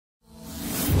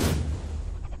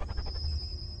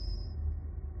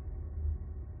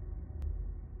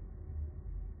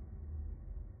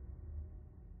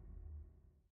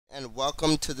And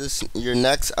welcome to this your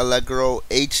next Allegro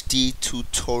HD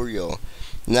tutorial.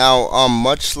 Now,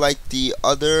 much like the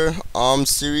other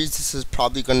series, this is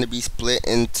probably going to be split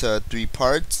into 3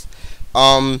 parts.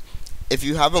 Um, if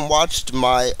you haven't watched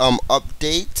my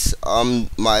updates,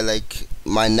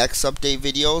 my next update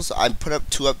videos, I put up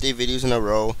 2 update videos in a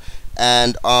row,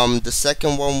 and the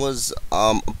second one was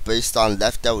based on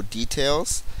left out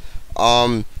details.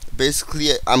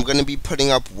 Basically, I'm going to be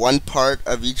putting up one part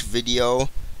of each video.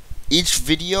 Each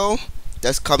video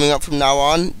that's coming up from now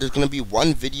on, there's going to be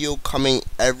one video coming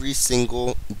every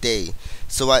single day.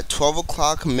 So at 12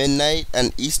 o'clock midnight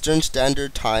and Eastern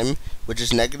Standard Time, which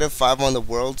is -5 on the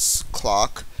world's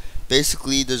clock,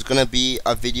 basically there's going to be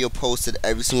a video posted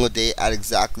every single day at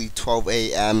exactly 12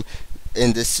 a.m.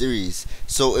 in this series.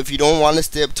 So if you don't want to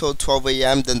stay up till 12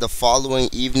 a.m., then the following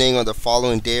evening or the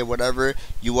following day or whatever,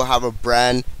 you will have a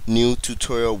brand new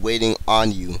tutorial waiting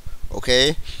on you.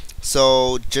 Okay?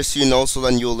 So just so you know, so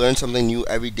then you'll learn something new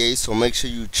every day. So make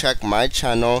sure you check my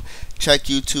channel, check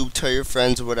YouTube, tell your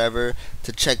friends or whatever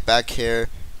to check back here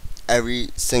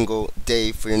every single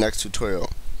day for your next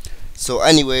tutorial. So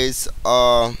anyways,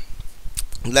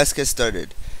 let's get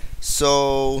started.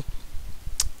 So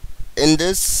in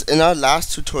our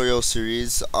last tutorial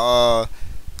series, we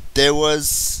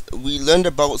learned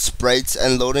about sprites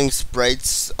and loading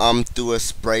sprites through a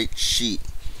sprite sheet.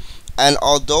 And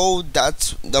although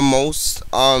that's the most,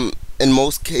 in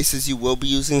most cases you will be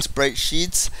using sprite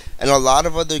sheets, and a lot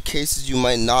of other cases you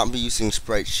might not be using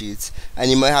sprite sheets, and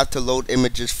you might have to load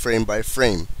images frame by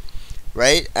frame,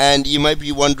 right? And you might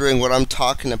be wondering what I'm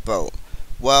talking about.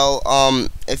 Well,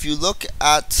 if you look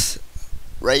at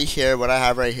right here, what I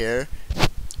have right here,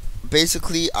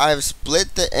 basically I have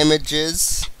split the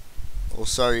images. Oh,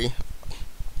 sorry.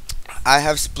 I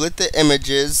have split the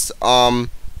images.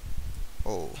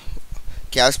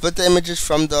 Okay, I split the images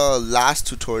from the last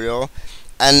tutorial,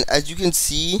 and as you can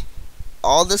see,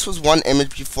 all this was one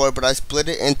image before, but I split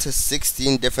it into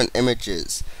 16 different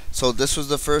images. So this was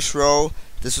the first row,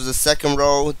 this was the second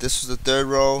row, this was the third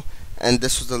row, and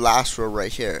this was the last row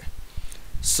right here.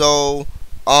 So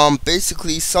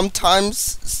basically,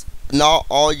 sometimes not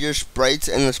all your sprites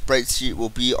in the sprite sheet will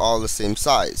be all the same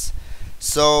size.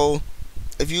 So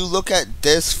if you look at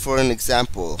this for an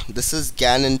example, this is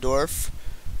Ganondorf.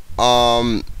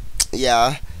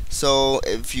 Yeah, so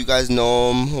if you guys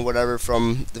know him or whatever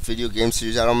from the video game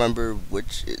series, I don't remember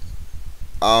which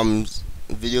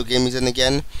video game he's in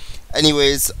again.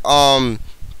 Anyways,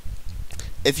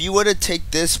 if you were to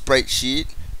take this sprite sheet,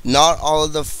 not all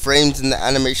of the frames in the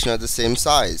animation are the same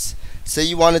size. Say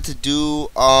you wanted to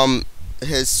do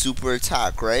his super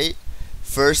attack, right?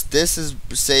 First,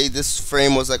 say this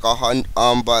frame was like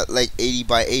 80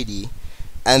 by 80.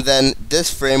 And then this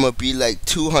frame would be like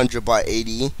 200 by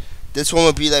 80. This one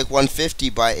would be like 150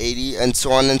 by 80, and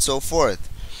so on and so forth.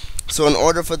 So in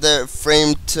order for the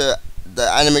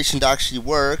animation to actually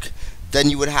work,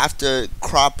 then you would have to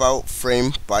crop out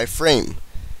frame by frame.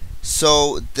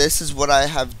 So this is what I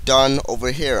have done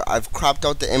over here. I've cropped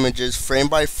out the images frame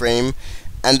by frame,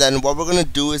 and then what we're gonna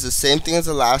do is the same thing as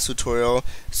the last tutorial.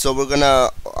 So we're gonna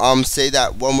say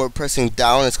that when we're pressing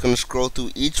down, it's gonna scroll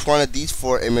through each one of these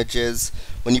 4 images.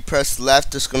 When you press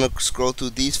left, it's gonna scroll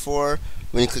through these 4.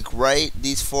 When you click right,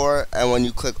 these 4, and when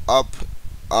you click up,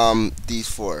 these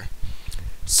 4.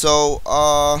 So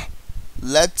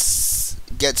let's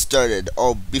get started.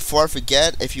 Oh, before I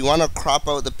forget, if you wanna crop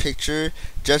out the picture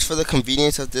just for the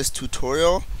convenience of this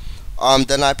tutorial,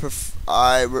 then I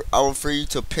will refer you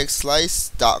to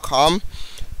pixslice.com.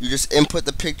 You just input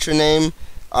the picture name,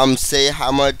 say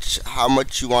how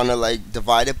much you wanna like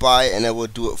divide it by, and it will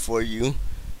do it for you.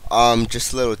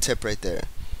 Just a little tip right there.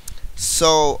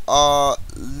 So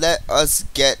let us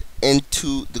get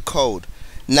into the code.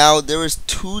 Now there is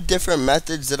 2 different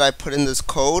methods that I put in this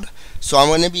code, so I'm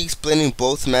going to be explaining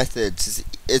both methods.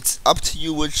 It's up to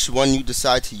you which one you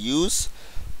decide to use.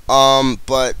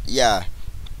 But yeah.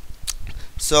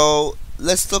 So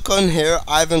let's look on here.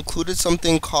 I've included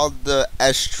something called the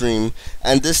S stream,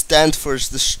 and this stands for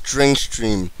the string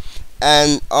stream.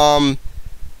 And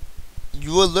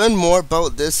you will learn more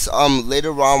about this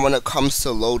later on when it comes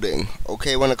to loading.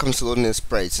 Okay, when it comes to loading the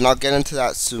sprites, and I'll get into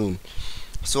that soon.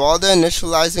 So all the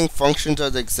initializing functions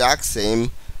are the exact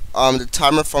same. The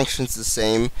timer function is the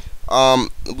same.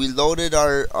 We loaded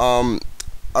our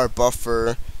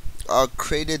buffer,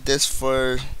 created this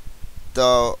for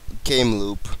the game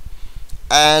loop,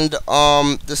 and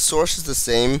the source is the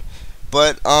same.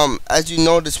 But as you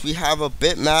notice, we have a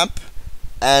bitmap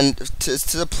and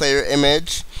to the player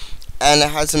image, and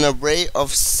it has an array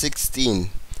of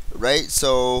 16, right?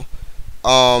 So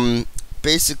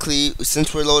basically,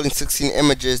 since we're loading 16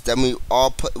 images, then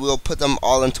we'll put them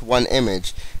all into one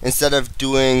image instead of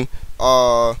doing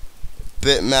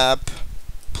bitmap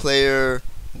player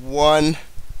 1,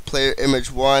 player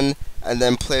image 1, and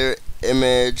then player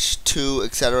image 2,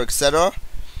 etc., etc.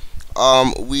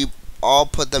 We all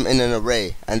put them in an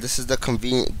array, and this is the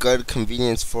good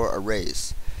convenience for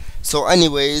arrays. So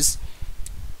anyways,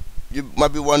 you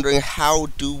might be wondering, how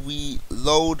do we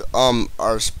load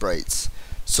our sprites?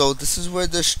 So this is where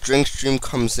the string stream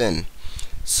comes in.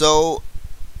 So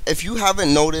if you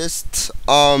haven't noticed,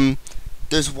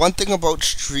 there's one thing about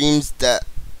streams that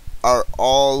are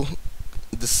all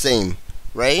the same,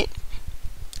 right?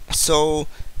 So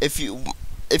if you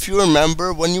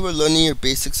remember when you were learning your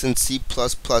basics in C++,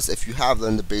 if you have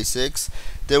learned the basics,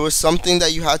 there was something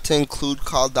that you had to include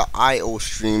called the IO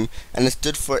stream, and it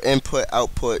stood for input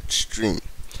output stream.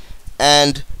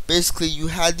 And basically you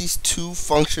had these two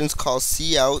functions called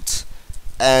cout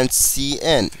and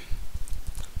cin,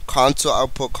 console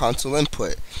output, console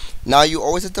input. Now you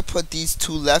always have to put these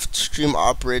two left stream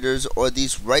operators or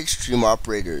these right stream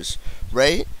operators,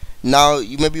 right? Now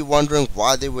you may be wondering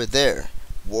why they were there.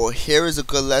 Well, here is a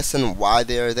good lesson why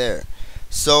they are there.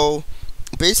 So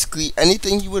basically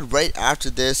anything you would write after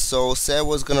this, so say I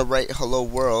was gonna write hello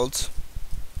world,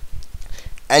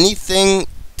 anything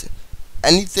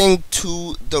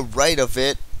to the right of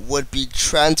it would be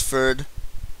transferred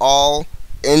all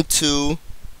into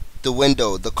the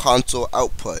window, the console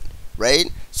output,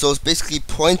 right? So it's basically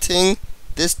pointing,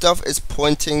 this stuff is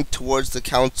pointing towards the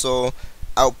console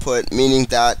output, meaning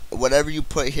that whatever you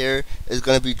put here is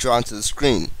going to be drawn to the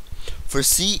screen. For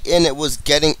cin, it was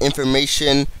getting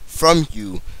information from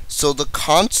you, so the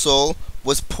console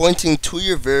was pointing to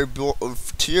your variable or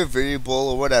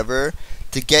whatever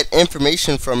to get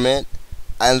information from it,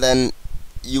 and then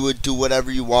you would do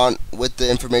whatever you want with the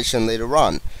information later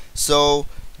on. So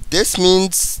this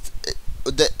means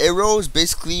the arrow is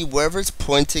basically wherever it's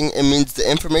pointing, it means the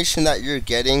information that you're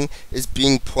getting is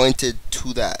being pointed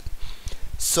to that.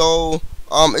 So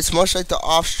it's much like the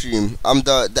off stream,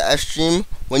 the F stream.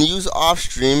 When you use off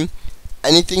stream,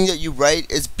 anything that you write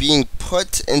is being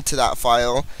put into that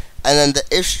file, and then the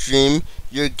if stream,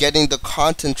 you're getting the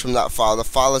content from that file. The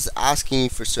file is asking you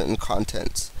for certain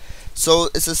contents. So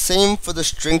it's the same for the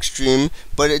string stream,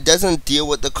 but it doesn't deal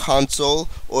with the console,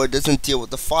 or it doesn't deal with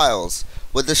the files.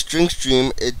 With the string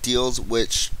stream, it deals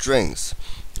with strings.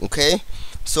 Okay?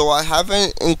 So I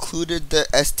haven't included the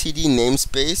std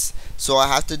namespace, so I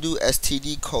have to do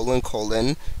std :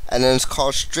 and then it's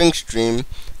called string stream,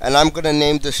 and I'm gonna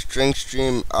name the string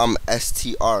stream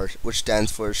str, which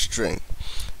stands for string,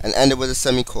 and end it with a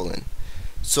semicolon.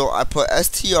 So I put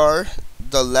str,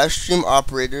 the left stream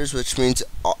operators, which means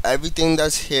everything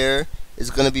that's here is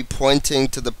gonna be pointing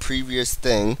to the previous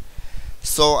thing.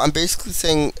 So I'm basically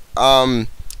saying the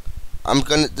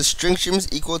string stream is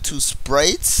equal to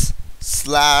sprites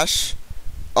slash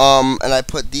and I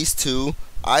put these two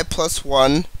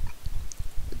i+1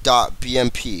 dot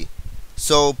bmp.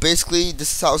 So basically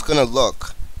this is how it's gonna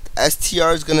look.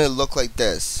 str is gonna look like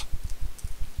this.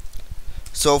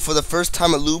 So for the first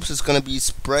time it loops, it's gonna be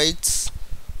sprites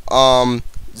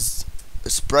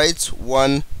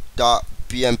sprites1 dot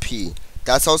bmp.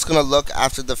 That's how it's gonna look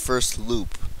after the first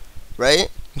loop,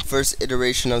 right? First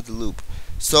iteration of the loop.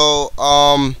 So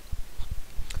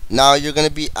now you're gonna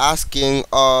be asking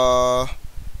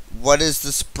what is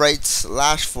the sprite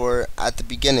slash for at the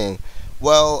beginning?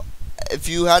 Well, if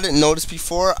you hadn't noticed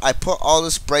before, I put all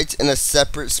the sprites in a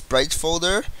separate sprites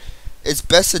folder. It's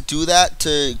best to do that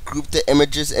to group the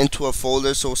images into a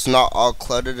folder so it's not all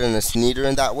cluttered, and it's neater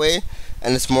in that way,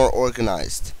 and it's more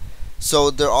organized.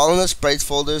 So they're all in the sprites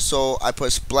folder, so I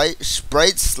put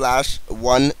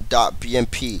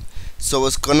sprites/1.bmp. So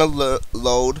it's gonna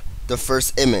load the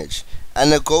first image,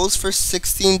 and it goes for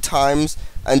 16 times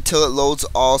until it loads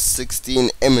all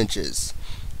 16 images,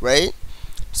 right?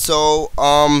 So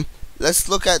let's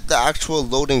look at the actual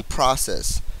loading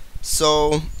process.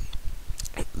 So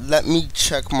let me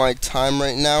check my time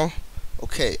right now.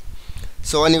 Okay,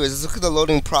 so anyways, let's look at the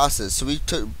loading process. So we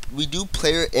do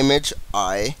player image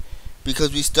I,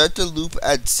 because we start the loop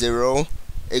at 0.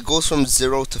 It goes from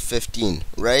 0 to 15,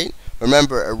 right?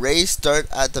 Remember, arrays start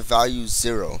at the value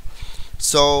 0.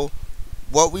 So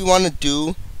what we want to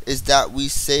do is that we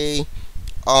say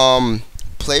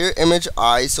player image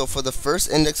I. So for the first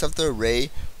index of the array,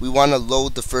 we want to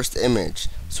load the first image.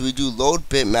 So we do load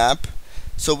bitmap.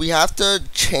 So we have to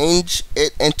change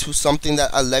it into something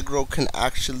that Allegro can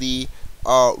actually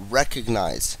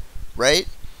recognize, right?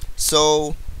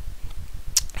 So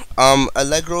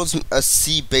Allegro's a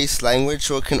C-based language,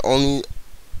 so it can only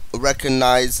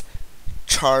recognize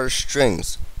char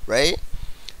strings, right?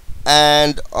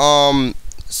 And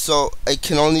so it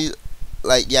can only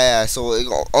so it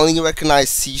only recognize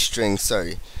C strings.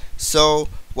 Sorry. So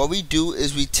what we do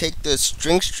is we take the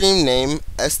string stream name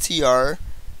str,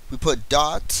 we put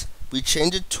dot, we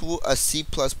change it to a C++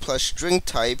 string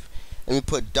type, and we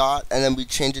put dot, and then we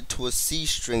change it to a C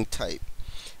string type.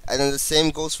 And then the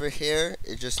same goes for here,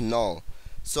 it's just null.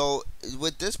 So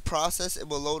with this process, it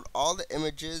will load all the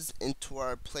images into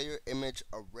our player image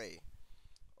array.